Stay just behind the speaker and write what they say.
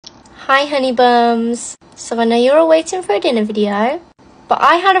Hi honey bums. So I know you're all waiting for a dinner video, but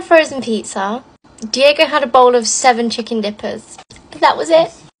I had a frozen pizza. Diego had a bowl of 7 chicken dippers. That was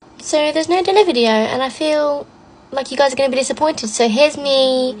it. So there's no dinner video and I feel like you guys are going to be disappointed. So here's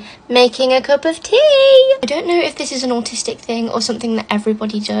me making a cup of tea. I don't know if this is an autistic thing or something that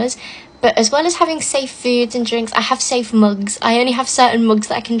everybody does, but as well as having safe foods and drinks, I have safe mugs. I only have certain mugs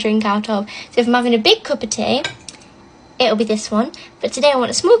that I can drink out of. So if I'm having a big cup of tea, it'll be this one. But today I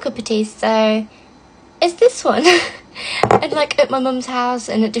want a small cup of tea, so it's this one. And like at my mum's house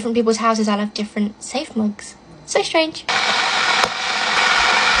and at different people's houses, I'll have different safe mugs. So strange.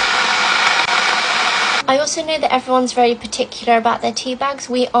 I also know that everyone's very particular about their tea bags.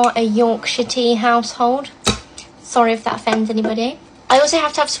 We are a Yorkshire tea household. Sorry if that offends anybody. I also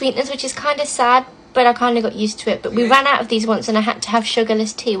have to have sweeteners, which is kind of sad, but I kind of got used to it. But we ran out of these once and I had to have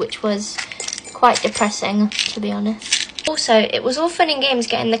sugarless tea, which was quite depressing, to be honest. Also, it was all fun and games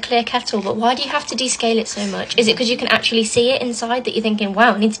getting the clear kettle, but why do you have to descale it so much? Is it because you can actually see it inside that you're thinking,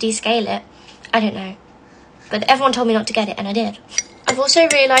 wow, I need to descale it? I don't know. But everyone told me not to get it, and I did. I've also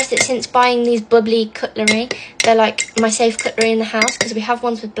realised that since buying these bubbly cutlery, they're like my safe cutlery in the house, because we have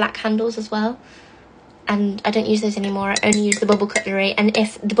ones with black handles as well. And I don't use those anymore, I only use the bubble cutlery. And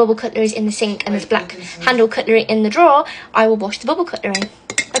if the bubble cutlery is in the sink and there's black handle cutlery in the drawer, I will wash the bubble cutlery.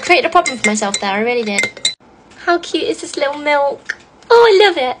 I created a problem for myself there, I really did. How cute is this little milk? Oh, I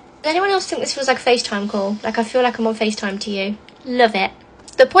love it. Does anyone else think this feels like a FaceTime call? Like I feel like I'm on FaceTime to you. Love it.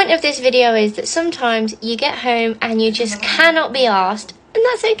 The point of this video is that sometimes you get home and you just cannot be arsed, and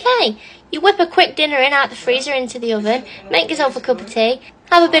that's okay. You whip a quick dinner in out the freezer into the oven, make yourself a cup of tea,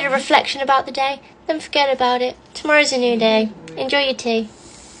 have a bit of reflection about the day, then forget about it. Tomorrow's a new day. Enjoy your tea.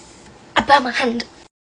 I burn my hand.